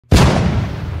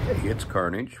Hey, it's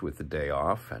Carnage with the day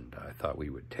off, and I thought we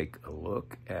would take a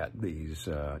look at these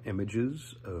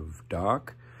images of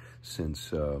Doc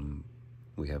since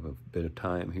we have a bit of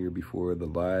time here before the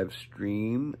live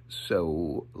stream.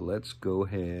 So let's go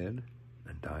ahead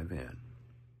and dive in.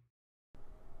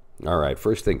 All right,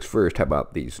 first things first, how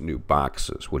about these new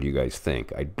boxes? What do you guys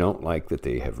think? I don't like that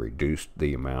they have reduced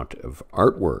the amount of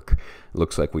artwork. It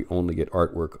looks like we only get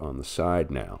artwork on the side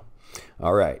now.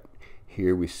 All right.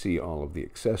 Here we see all of the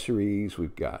accessories.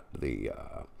 We've got the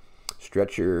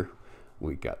stretcher,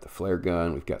 we've got the flare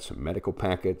gun, we've got some medical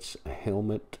packets, a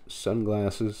helmet,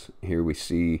 sunglasses. Here we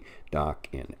see Doc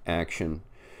in action.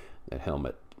 That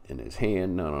helmet in his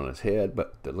hand, not on his head,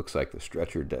 but it looks like the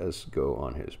stretcher does go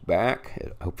on his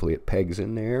back. Hopefully it pegs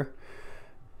in there.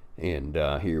 And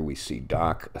here we see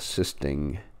Doc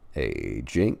assisting a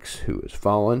Jinx who has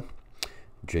fallen.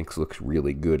 Jinx looks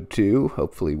really good too.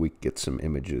 Hopefully we get some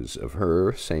images of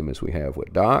her, same as we have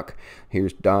with Doc.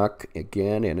 Here's Doc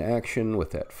again in action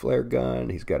with that flare gun.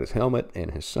 He's got his helmet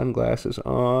and his sunglasses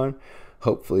on.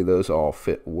 Hopefully those all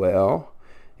fit well.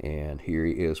 And here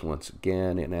he is once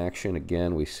again in action.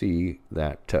 Again, we see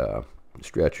that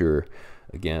stretcher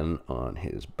again on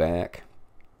his back.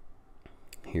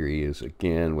 Here he is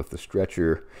again with the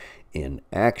stretcher in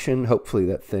action. Hopefully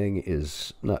that thing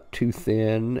is not too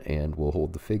thin and will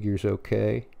hold the figures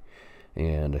okay.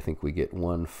 And I think we get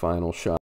one final shot.